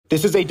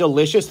This is a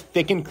delicious,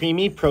 thick and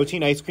creamy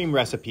protein ice cream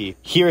recipe.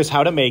 Here is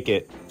how to make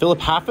it. Fill up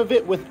half of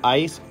it with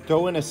ice,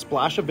 throw in a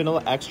splash of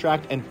vanilla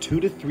extract and 2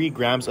 to 3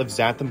 grams of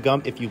xanthan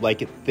gum if you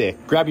like it thick.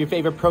 Grab your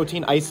favorite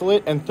protein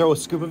isolate and throw a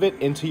scoop of it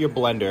into your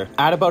blender.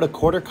 Add about a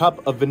 1/4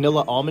 cup of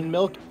vanilla almond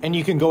milk and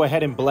you can go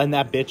ahead and blend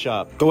that bitch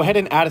up. Go ahead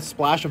and add a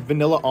splash of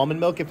vanilla almond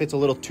milk if it's a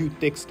little too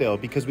thick still,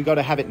 because we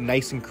gotta have it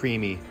nice and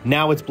creamy.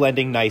 Now it's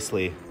blending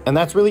nicely. And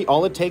that's really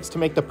all it takes to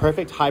make the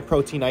perfect high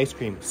protein ice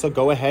cream. So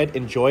go ahead,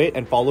 enjoy it,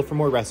 and follow for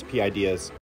more recipe ideas.